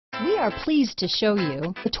We are pleased to show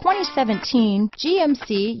you the 2017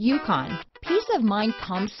 GMC Yukon. Peace of mind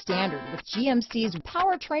comes standard with GMC's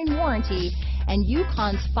powertrain warranty and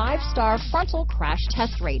Yukon's 5-star frontal crash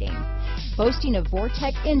test rating. Boasting a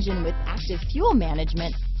Vortec engine with active fuel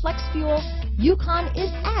management, flex fuel, Yukon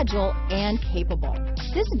is agile and capable.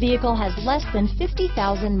 This vehicle has less than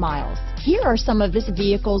 50,000 miles. Here are some of this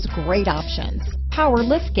vehicle's great options: power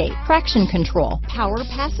liftgate, traction control, power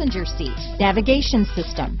passenger seat, navigation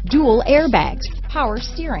system, dual airbags, power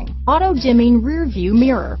steering, auto dimming rear view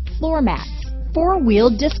mirror, floor mats,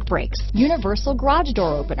 4-wheel disc brakes, universal garage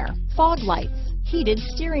door opener, fog lights, heated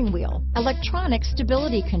steering wheel, electronic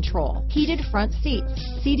stability control, heated front seats,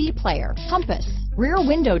 CD player, compass, rear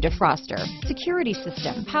window defroster, security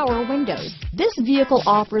system, power windows. This vehicle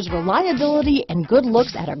offers reliability and good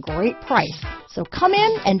looks at a great price. So come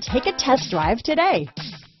in and take a test drive today.